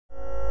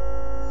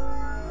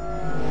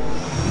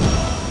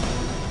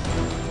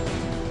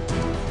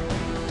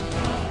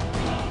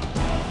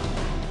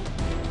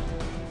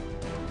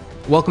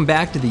Welcome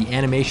back to the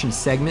animation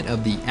segment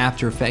of the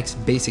After Effects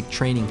Basic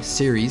Training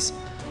series.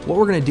 What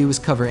we're going to do is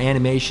cover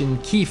animation,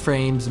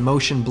 keyframes,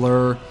 motion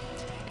blur,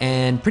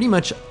 and pretty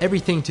much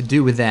everything to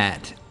do with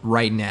that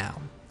right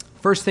now.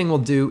 First thing we'll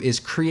do is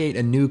create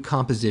a new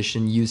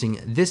composition using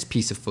this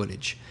piece of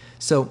footage.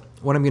 So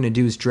what I'm going to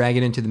do is drag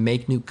it into the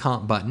Make New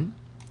Comp button,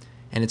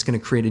 and it's going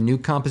to create a new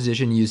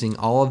composition using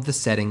all of the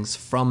settings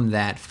from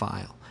that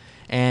file.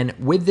 And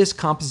with this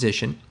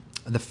composition,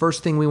 the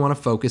first thing we want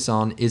to focus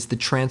on is the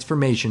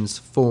transformations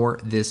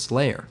for this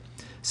layer.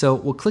 So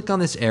we'll click on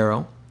this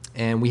arrow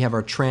and we have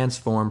our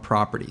transform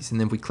properties. And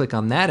then if we click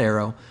on that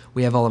arrow,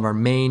 we have all of our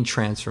main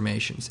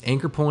transformations: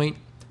 anchor point,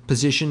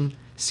 position,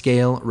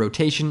 scale,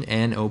 rotation,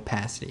 and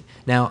opacity.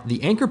 Now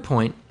the anchor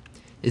point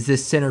is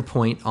this center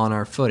point on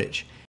our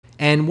footage.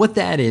 And what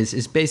that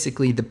is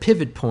basically the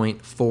pivot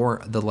point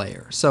for the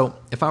layer. So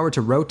if I were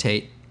to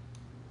rotate,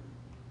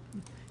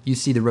 you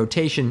see the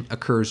rotation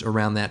occurs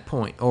around that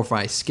point. Or if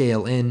I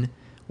scale in,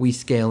 we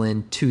scale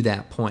in to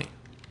that point.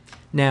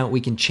 Now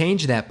we can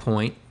change that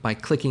point by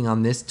clicking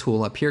on this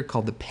tool up here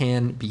called the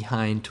Pan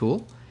Behind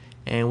tool.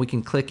 And we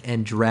can click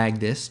and drag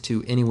this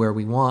to anywhere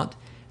we want.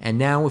 And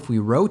now if we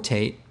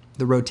rotate,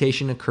 the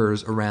rotation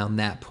occurs around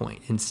that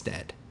point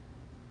instead.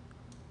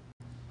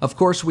 Of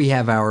course, we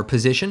have our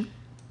position,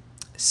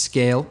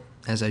 scale,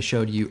 as I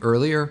showed you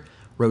earlier,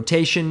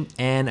 rotation,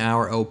 and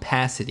our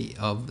opacity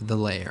of the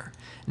layer.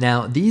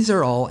 Now, these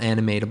are all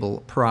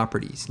animatable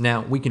properties.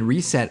 Now, we can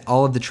reset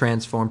all of the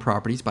transform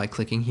properties by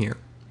clicking here.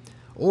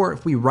 Or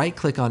if we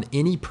right-click on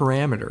any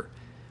parameter,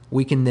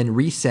 we can then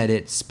reset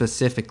it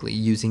specifically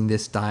using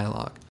this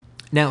dialog.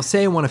 Now,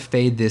 say I want to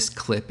fade this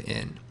clip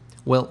in.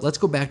 Well, let's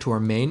go back to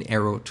our main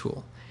arrow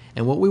tool.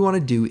 And what we want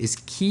to do is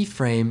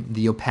keyframe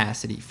the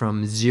opacity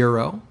from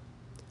 0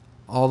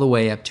 all the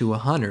way up to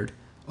 100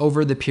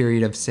 over the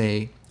period of,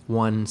 say,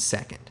 1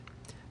 second.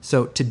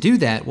 So to do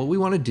that, what we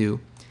want to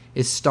do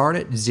is start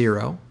at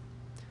 0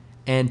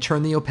 and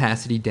turn the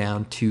opacity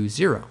down to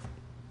 0.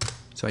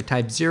 So I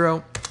type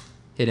 0,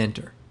 hit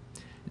enter.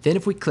 Then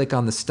if we click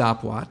on the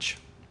stopwatch,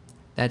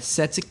 that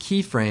sets a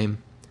keyframe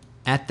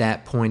at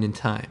that point in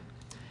time.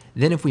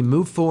 Then if we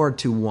move forward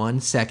to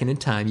 1 second in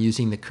time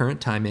using the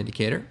current time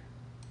indicator,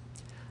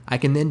 I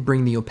can then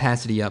bring the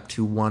opacity up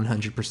to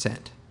 100%.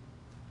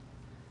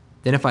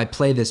 Then if I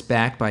play this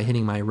back by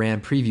hitting my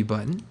RAM preview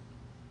button,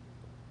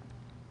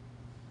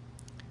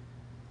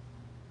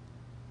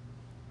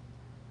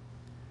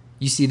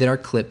 you see that our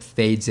clip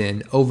fades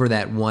in over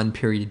that one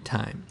period of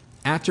time.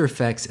 After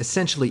Effects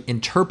essentially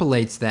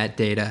interpolates that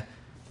data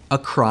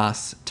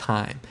across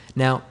time.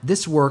 Now,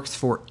 this works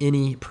for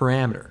any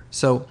parameter.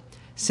 So,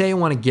 say I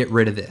want to get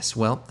rid of this.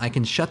 Well, I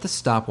can shut the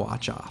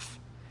stopwatch off,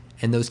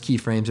 and those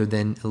keyframes are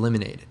then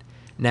eliminated.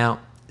 Now,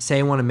 say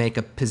I want to make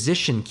a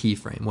position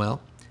keyframe. Well,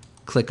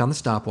 click on the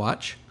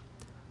stopwatch,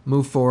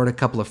 move forward a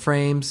couple of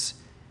frames,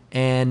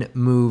 and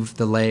move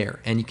the layer.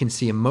 And you can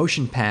see a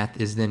motion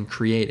path is then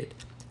created.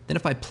 Then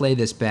if I play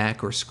this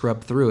back or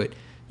scrub through it,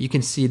 you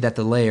can see that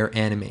the layer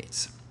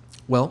animates.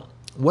 Well,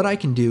 what I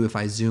can do if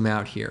I zoom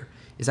out here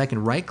is I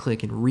can right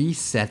click and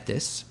reset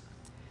this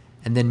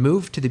and then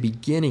move to the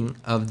beginning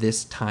of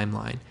this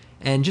timeline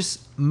and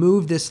just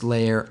move this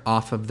layer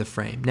off of the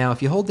frame. Now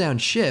if you hold down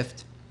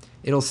Shift,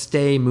 it'll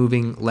stay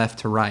moving left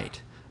to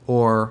right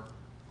or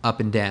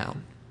up and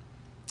down.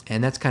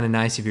 And that's kind of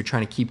nice if you're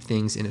trying to keep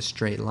things in a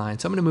straight line.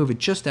 So I'm going to move it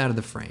just out of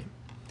the frame.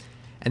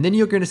 And then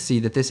you're going to see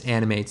that this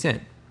animates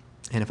in.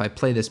 And if I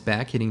play this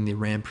back, hitting the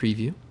RAM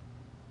preview,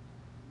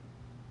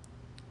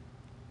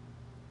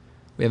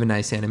 we have a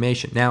nice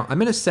animation. Now, I'm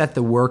going to set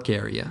the work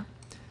area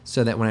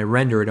so that when I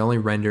render, it only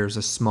renders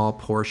a small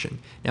portion.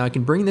 Now, I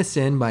can bring this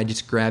in by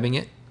just grabbing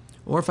it,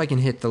 or if I can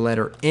hit the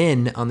letter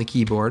N on the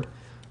keyboard,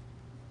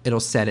 it'll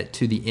set it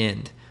to the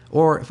end.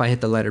 Or if I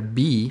hit the letter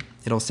B,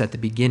 it'll set the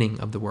beginning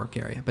of the work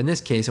area. But in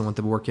this case, I want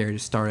the work area to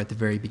start at the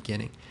very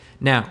beginning.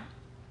 Now,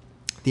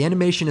 the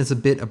animation is a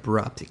bit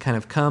abrupt. It kind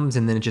of comes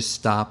and then it just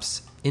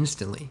stops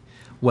instantly.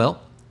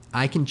 Well,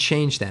 I can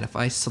change that. If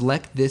I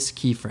select this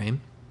keyframe,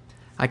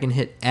 I can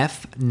hit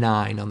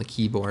F9 on the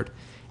keyboard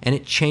and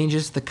it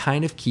changes the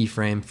kind of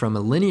keyframe from a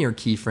linear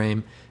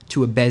keyframe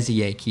to a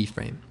Bezier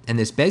keyframe. And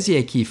this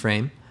Bezier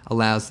keyframe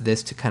allows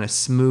this to kind of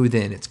smooth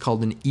in. It's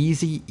called an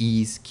easy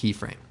ease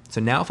keyframe.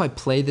 So now if I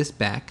play this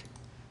back,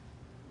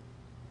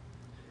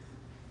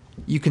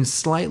 you can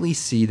slightly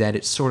see that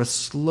it sort of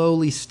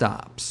slowly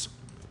stops.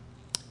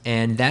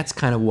 And that's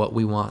kind of what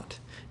we want.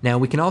 Now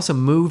we can also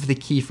move the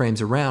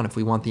keyframes around if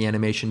we want the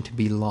animation to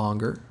be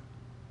longer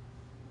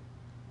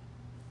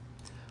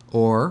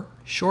or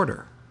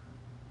shorter.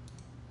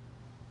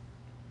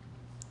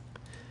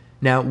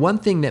 Now one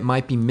thing that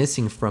might be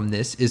missing from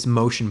this is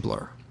motion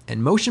blur.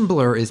 And motion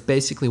blur is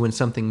basically when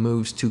something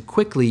moves too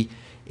quickly,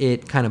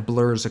 it kind of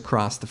blurs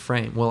across the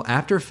frame. Well,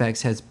 After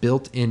Effects has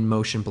built-in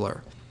motion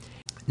blur.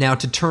 Now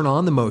to turn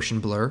on the motion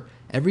blur,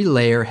 every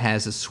layer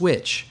has a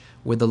switch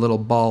with a little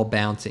ball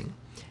bouncing.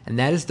 And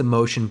that is the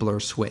motion blur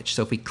switch.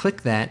 So if we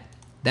click that,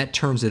 that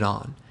turns it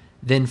on.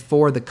 Then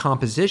for the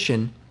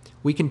composition,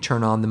 we can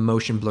turn on the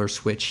motion blur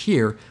switch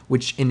here,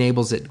 which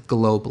enables it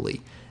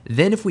globally.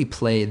 Then if we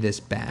play this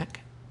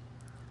back,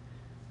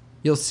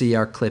 you'll see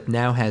our clip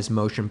now has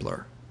motion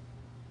blur.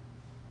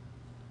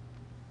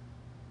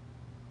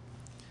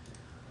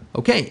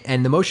 Okay,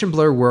 and the motion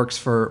blur works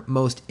for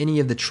most any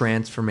of the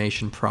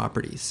transformation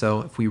properties.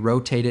 So if we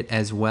rotate it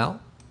as well,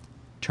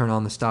 turn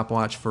on the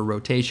stopwatch for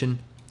rotation,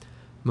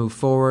 move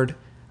forward,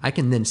 I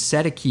can then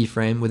set a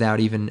keyframe without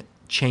even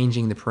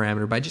changing the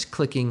parameter by just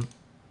clicking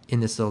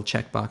in this little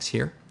checkbox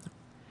here.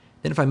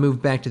 Then if I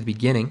move back to the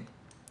beginning,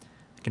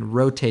 I can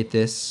rotate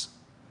this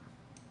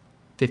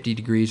 50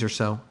 degrees or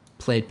so,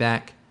 play it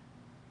back.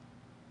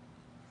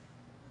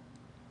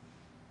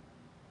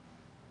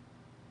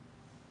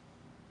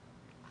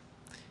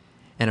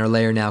 And our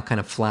layer now kind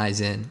of flies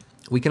in.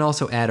 We can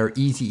also add our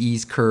easy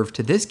ease curve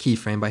to this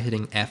keyframe by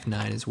hitting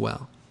F9 as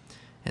well.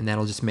 And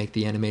that'll just make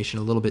the animation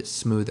a little bit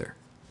smoother.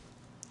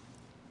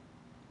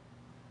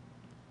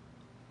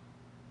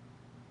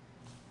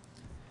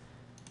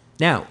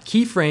 Now,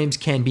 keyframes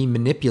can be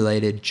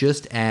manipulated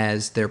just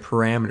as their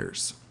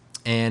parameters.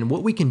 And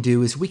what we can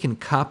do is we can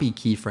copy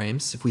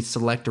keyframes. If we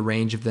select a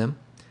range of them,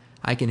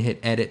 I can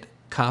hit Edit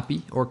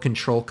Copy or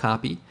Control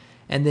Copy,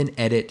 and then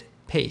Edit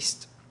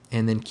Paste.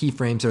 And then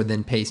keyframes are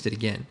then pasted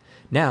again.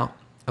 Now,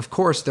 of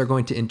course, they're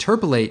going to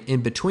interpolate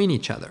in between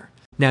each other.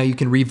 Now you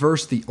can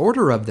reverse the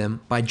order of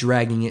them by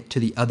dragging it to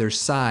the other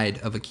side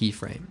of a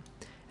keyframe.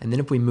 And then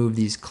if we move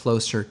these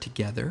closer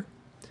together,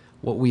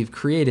 what we've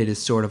created is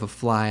sort of a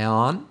fly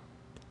on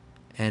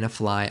and a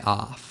fly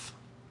off.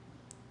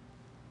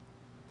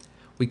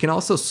 We can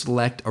also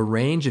select a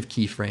range of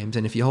keyframes,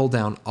 and if you hold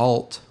down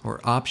Alt or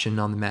Option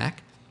on the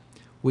Mac,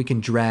 we can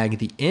drag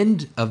the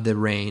end of the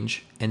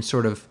range and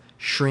sort of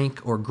shrink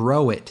or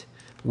grow it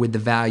with the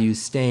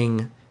values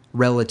staying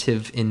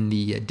relative in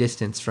the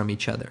distance from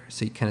each other.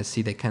 So you kind of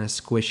see they kind of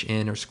squish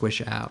in or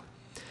squish out.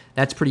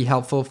 That's pretty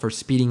helpful for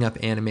speeding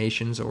up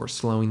animations or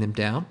slowing them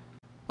down.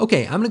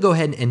 Okay, I'm going to go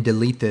ahead and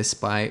delete this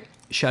by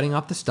shutting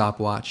off the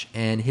stopwatch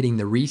and hitting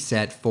the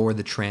reset for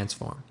the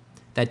transform.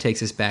 That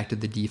takes us back to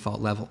the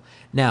default level.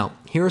 Now,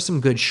 here are some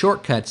good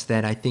shortcuts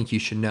that I think you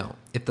should know.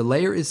 If the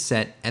layer is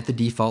set at the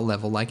default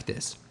level like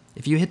this,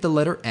 if you hit the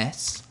letter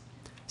S,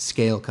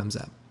 scale comes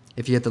up.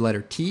 If you hit the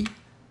letter T,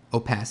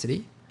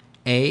 opacity,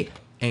 A,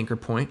 anchor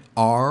point,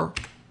 R,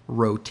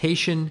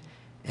 rotation,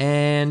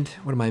 and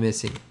what am I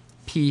missing?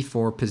 P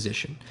for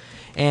position.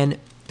 And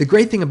the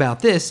great thing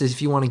about this is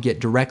if you want to get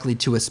directly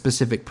to a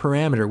specific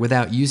parameter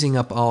without using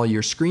up all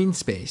your screen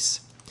space,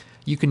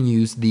 you can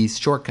use these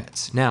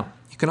shortcuts. Now,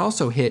 you can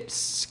also hit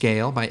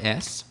scale by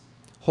S,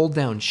 hold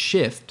down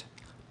shift,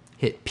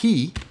 hit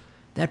P,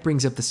 that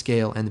brings up the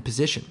scale and the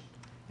position.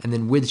 And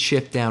then with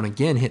shift down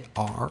again, hit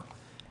R,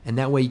 and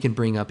that way you can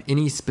bring up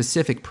any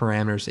specific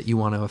parameters that you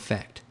want to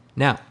affect.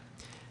 Now,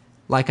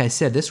 like I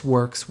said, this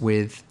works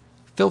with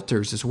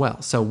filters as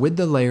well. So with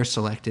the layer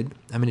selected,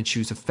 I'm going to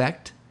choose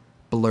Effect,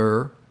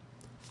 Blur,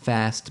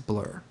 Fast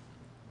Blur.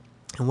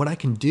 And what I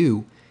can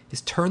do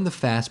is turn the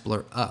Fast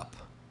Blur up,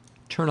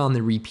 turn on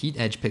the Repeat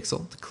Edge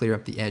Pixel to clear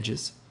up the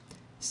edges,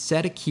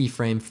 set a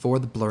keyframe for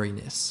the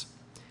blurriness.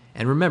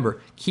 And remember,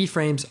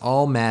 keyframes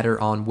all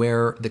matter on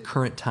where the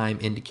current time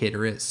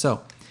indicator is.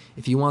 So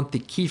if you want the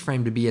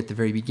keyframe to be at the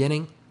very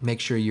beginning,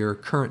 make sure your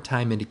current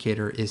time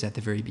indicator is at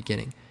the very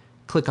beginning.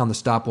 Click on the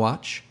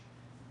stopwatch,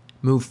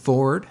 move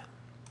forward,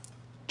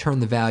 turn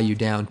the value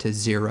down to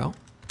 0,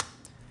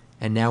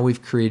 and now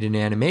we've created an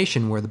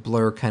animation where the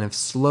blur kind of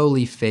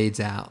slowly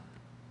fades out.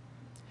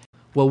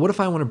 Well, what if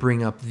I want to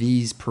bring up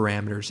these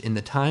parameters in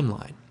the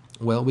timeline?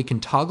 Well, we can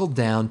toggle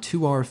down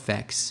to our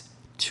effects,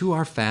 to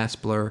our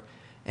fast blur,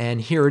 and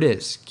here it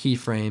is,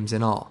 keyframes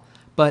and all.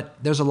 But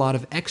there's a lot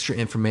of extra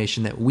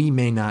information that we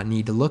may not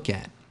need to look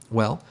at.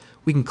 Well,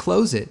 we can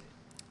close it,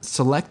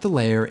 select the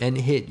layer, and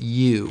hit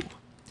U.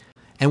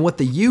 And what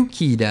the U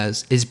key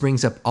does is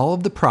brings up all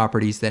of the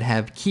properties that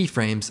have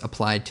keyframes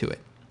applied to it.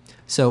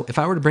 So if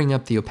I were to bring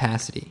up the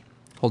opacity,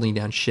 holding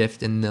down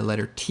Shift and the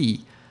letter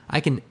T, I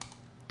can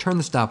turn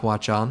the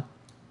stopwatch on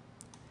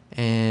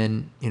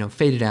and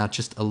fade it out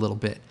just a little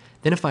bit.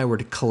 Then if I were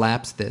to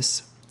collapse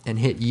this and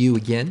hit U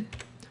again,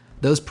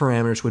 those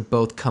parameters would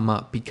both come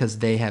up because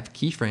they have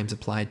keyframes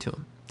applied to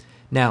them.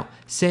 Now,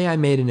 say I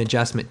made an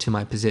adjustment to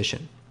my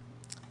position.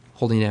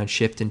 Holding down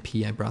Shift and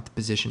P, I brought the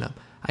position up.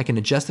 I can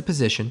adjust the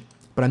position,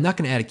 but I'm not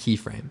going to add a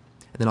keyframe.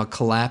 And then I'll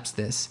collapse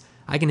this.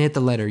 I can hit the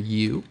letter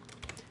U,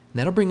 and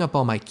that'll bring up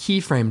all my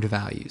keyframed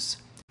values.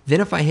 Then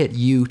if I hit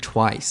U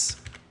twice,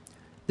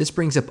 this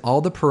brings up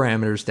all the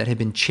parameters that have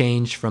been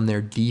changed from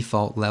their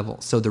default level.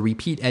 So the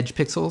repeat edge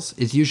pixels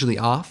is usually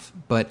off,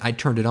 but I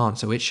turned it on,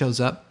 so it shows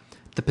up.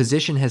 The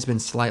position has been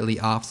slightly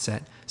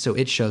offset, so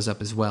it shows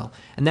up as well.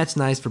 And that's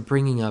nice for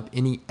bringing up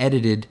any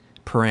edited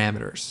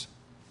parameters.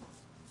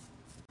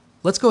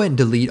 Let's go ahead and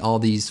delete all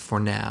these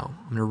for now.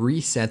 I'm going to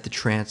reset the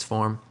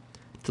transform,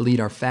 delete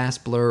our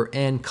fast blur,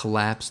 and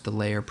collapse the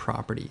layer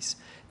properties.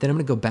 Then I'm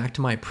going to go back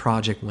to my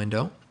project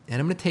window,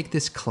 and I'm going to take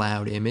this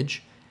cloud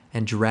image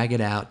and drag it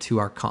out to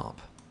our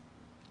comp.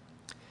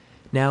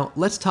 Now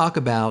let's talk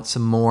about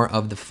some more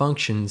of the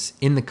functions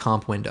in the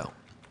comp window.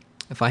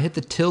 If I hit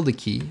the tilde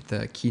key,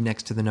 the key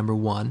next to the number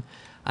 1,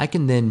 I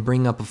can then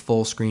bring up a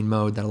full screen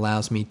mode that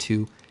allows me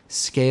to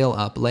scale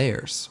up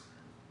layers.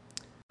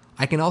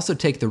 I can also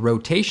take the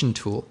rotation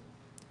tool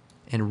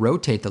and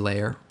rotate the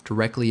layer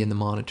directly in the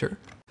monitor.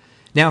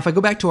 Now if I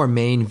go back to our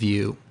main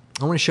view,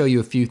 I want to show you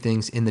a few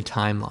things in the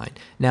timeline.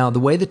 Now the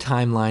way the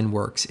timeline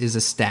works is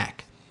a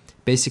stack.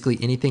 Basically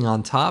anything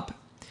on top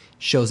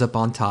shows up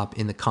on top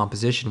in the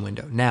composition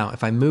window. Now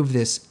if I move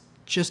this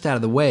just out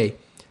of the way,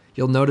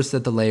 you'll notice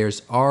that the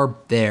layers are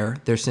there.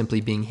 They're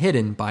simply being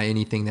hidden by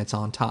anything that's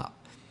on top.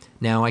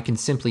 Now I can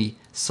simply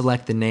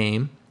select the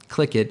name,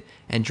 click it,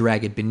 and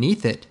drag it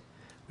beneath it,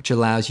 which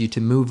allows you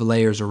to move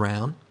layers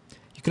around.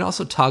 You can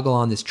also toggle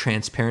on this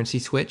transparency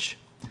switch.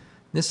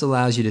 This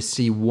allows you to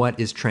see what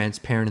is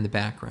transparent in the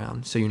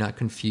background, so you're not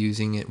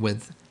confusing it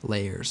with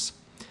layers.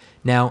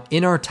 Now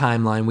in our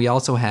timeline, we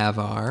also have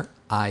our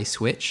eye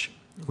switch,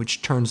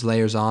 which turns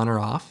layers on or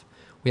off.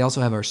 We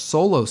also have our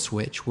solo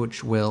switch,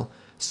 which will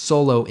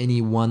solo any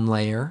one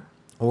layer,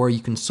 or you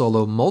can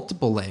solo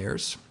multiple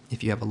layers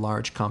if you have a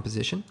large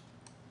composition.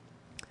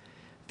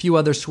 A few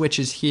other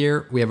switches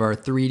here. We have our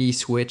 3D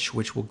switch,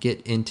 which we'll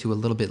get into a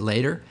little bit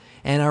later,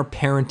 and our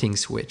parenting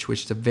switch,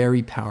 which is a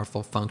very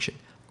powerful function.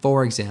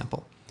 For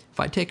example, if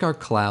I take our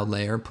cloud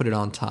layer, put it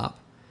on top,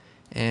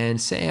 and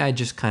say I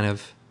just kind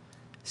of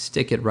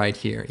stick it right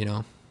here,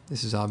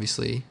 this is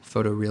obviously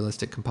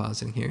photorealistic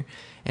compositing here,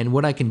 and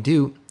what I can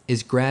do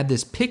is grab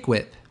this pick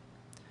whip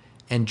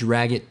and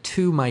drag it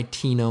to my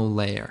Tino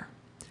layer.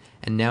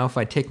 And now if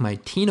I take my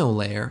Tino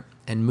layer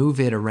and move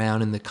it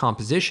around in the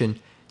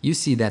composition, you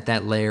see that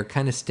that layer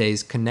kind of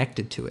stays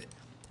connected to it.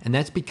 And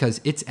that's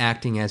because it's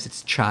acting as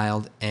its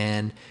child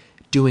and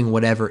doing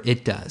whatever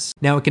it does.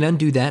 Now we can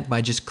undo that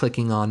by just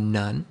clicking on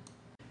None.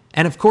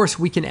 And of course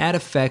we can add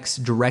effects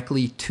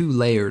directly to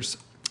layers,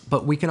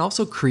 but we can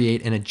also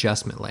create an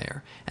adjustment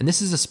layer. And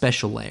this is a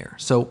special layer.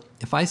 So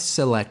if I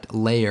select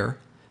Layer,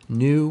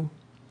 New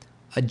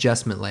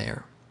Adjustment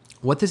Layer,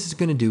 what this is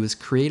going to do is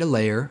create a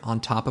layer on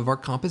top of our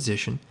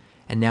composition.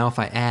 And now if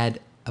I add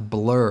a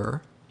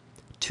blur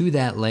to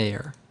that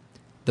layer,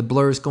 the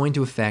blur is going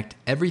to affect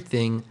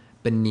everything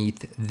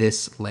beneath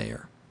this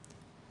layer.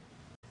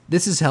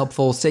 This is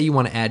helpful. Say you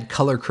want to add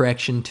color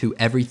correction to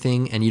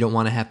everything and you don't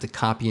want to have to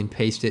copy and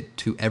paste it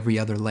to every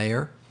other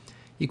layer.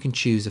 You can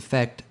choose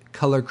Effect,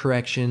 Color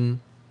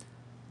Correction,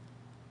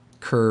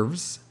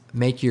 Curves,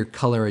 make your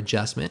color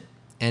adjustment,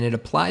 and it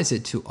applies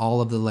it to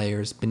all of the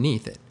layers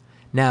beneath it.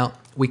 Now,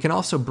 we can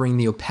also bring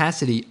the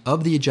opacity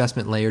of the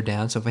adjustment layer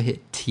down. So if I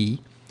hit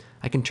T,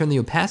 I can turn the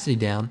opacity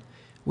down,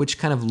 which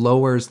kind of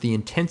lowers the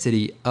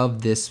intensity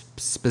of this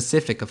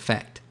specific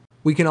effect.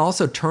 We can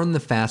also turn the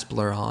fast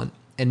blur on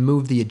and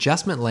move the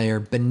adjustment layer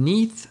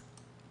beneath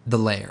the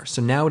layer.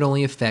 So now it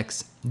only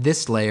affects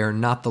this layer,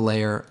 not the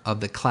layer of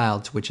the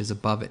clouds, which is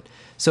above it.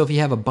 So if you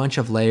have a bunch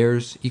of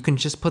layers, you can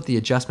just put the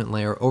adjustment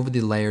layer over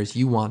the layers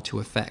you want to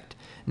affect.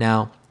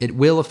 Now, it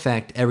will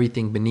affect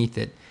everything beneath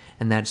it,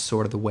 and that's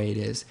sort of the way it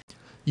is.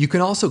 You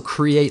can also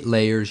create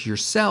layers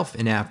yourself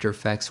in After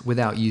Effects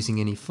without using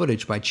any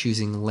footage by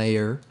choosing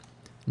Layer,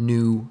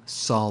 New,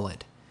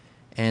 Solid.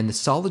 And the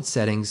solid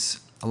settings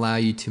allow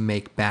you to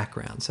make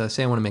backgrounds. So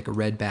say I want to make a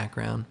red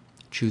background,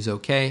 choose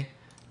OK,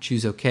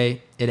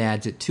 it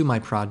adds it to my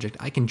project.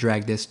 I can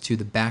drag this to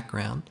the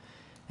background,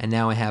 and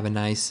now I have a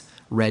nice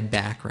red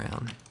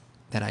background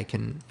that I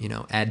can,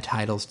 add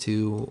titles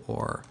to,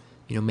 or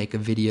make a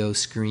video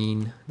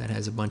screen that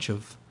has a bunch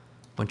of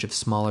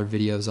smaller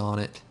videos on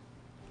it.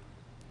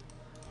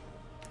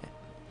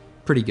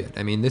 Pretty good.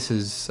 I mean, this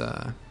is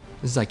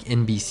like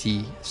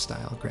NBC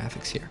style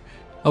graphics here.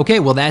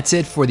 Okay, well that's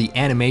it for the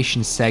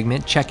animation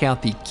segment. Check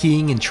out the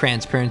keying and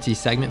transparency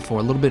segment for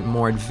a little bit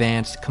more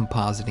advanced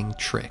compositing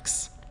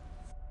tricks.